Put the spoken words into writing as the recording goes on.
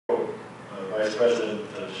Vice President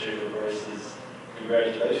Schaefer-Bryce's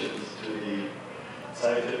congratulations to the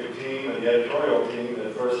scientific team and the editorial team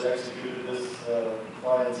that first executed this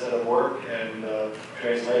fine set of work and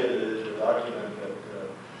translated it into a document that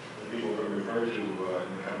people can refer to in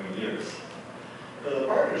the coming years. The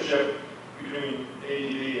partnership between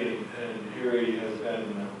ADB and IRRI has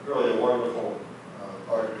been really a wonderful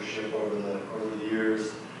partnership over the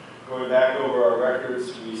years. Going back over our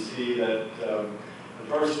records, we see that the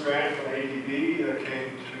first grant from ADB came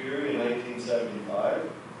to IRRI in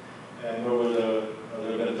 1975, and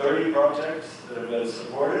there have been 30 projects that have been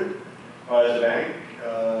supported by the bank to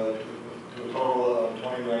a total of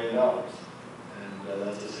 $20 million. And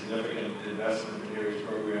that's a significant investment in IRRI's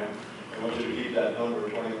program. I want you to keep that number,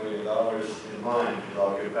 $20 million, in mind, because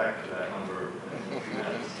I'll get back to that number in a few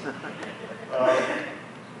minutes.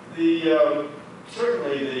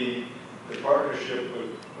 Certainly the partnership with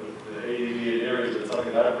the ADB and IRRI is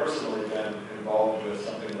something that I've personally been involved with,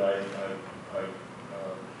 something that I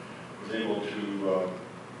was able to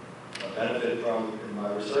benefit from in my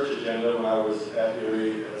research agenda when I was at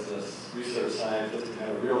IRRI as a research scientist and had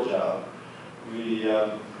a real job. We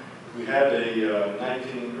had a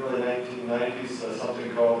early 1990s something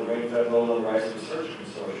called the Rain-Fed Lowland Rice Research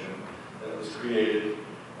Consortium that was created.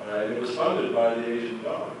 It was funded by the Asian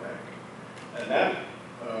Development Bank, and that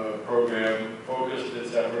program focused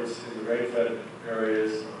its efforts in the rain-fed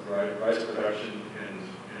areas of rice production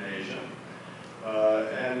in Asia.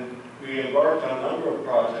 And we embarked on a number of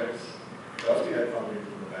projects because we had funding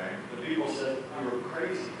from the bank. The people said we were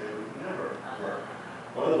crazy, they would never work.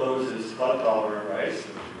 One of those is flood-tolerant rice,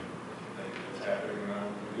 which you think is happening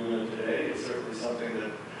around the Laguna today. It's certainly something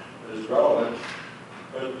that is relevant.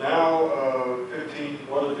 But now,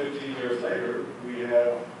 more than 15 years later, we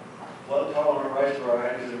have flood-tolerant rice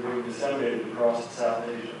varieties that are being disseminated across South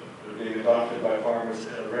Asia. They're being adopted by farmers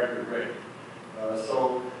at a record rate.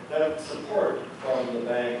 So that support from the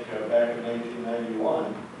bank back in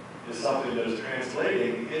 1991 is something that is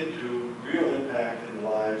translating into real impact in the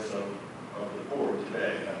lives of the poor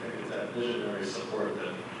today. I think it's that visionary support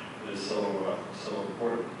that is so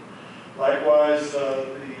important. Likewise,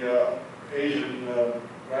 the Asian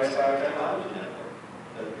Rice Biotechnology Network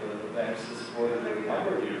that the banks has supported for a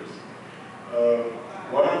number of years.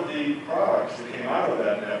 One of the products that came out of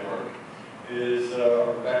that network is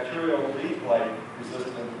bacterial leaf-like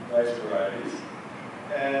resistant rice varieties.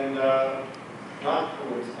 And not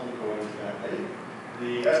coincidentally,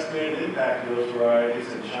 the estimated impact of those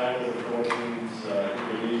varieties in China, the Philippines,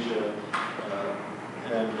 Indonesia,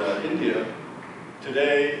 and India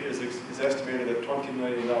today is estimated at $20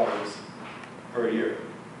 million per year.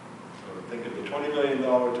 So think of the $20 million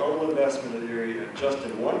total investment in IRRI, and just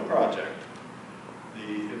in one project,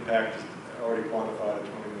 the impact is already quantified at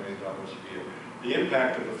 $20 million a year. The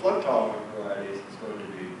impact of the flood-tolerant varieties is going to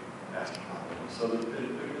be astronomical. So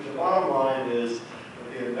the bottom line is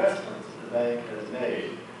that the investments that the bank has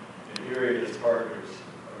made in IRRI and its partners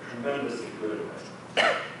are tremendously good investments.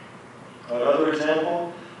 Another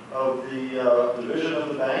example of the vision of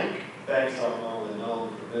the bank, banks aren't normally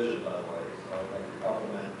known for vision, by the way, so I'd like to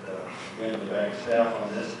compliment again the bank staff on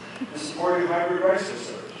this, is supporting hybrid rice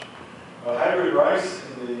research. Hybrid rice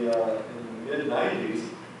in the mid-90s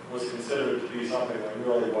was considered to be something that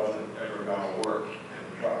really wasn't ever going to work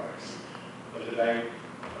in the tropics. But the bank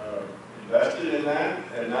invested in that,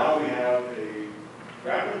 and now we have a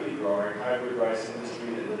rapidly growing hybrid rice industry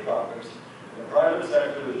in the tropics. And the private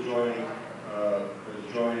sector is joining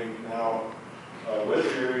now with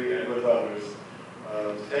IRRI and with others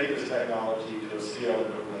to take this technology to a scale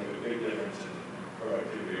that will make a big difference in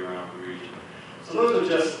productivity around the region. So those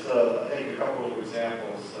are just, I think, a couple of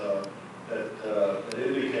examples that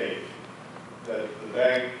indicate that the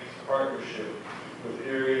bank's partnership with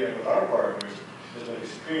IRRI and with our partners has been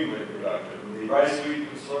extremely productive. The Rice Wheat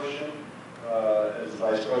Consortium, as the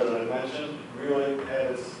Vice President mentioned, really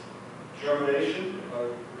had its germination,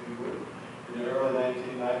 if you would, in the early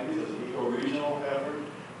 1990s as an eco-regional effort.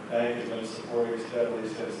 The bank has been supporting steadily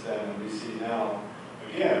since then, and we see now,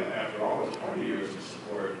 again, after almost 20 years of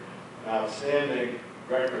support, an outstanding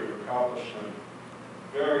record of accomplishment,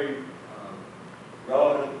 very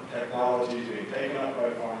relevant technologies being taken up by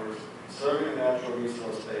farmers, serving the natural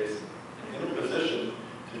resource space, in a position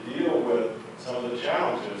to deal with some of the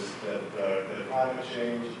challenges that climate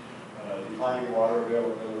change, declining water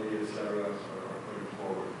availability, et cetera, are putting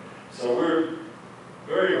forward. So we're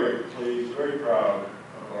very, very pleased,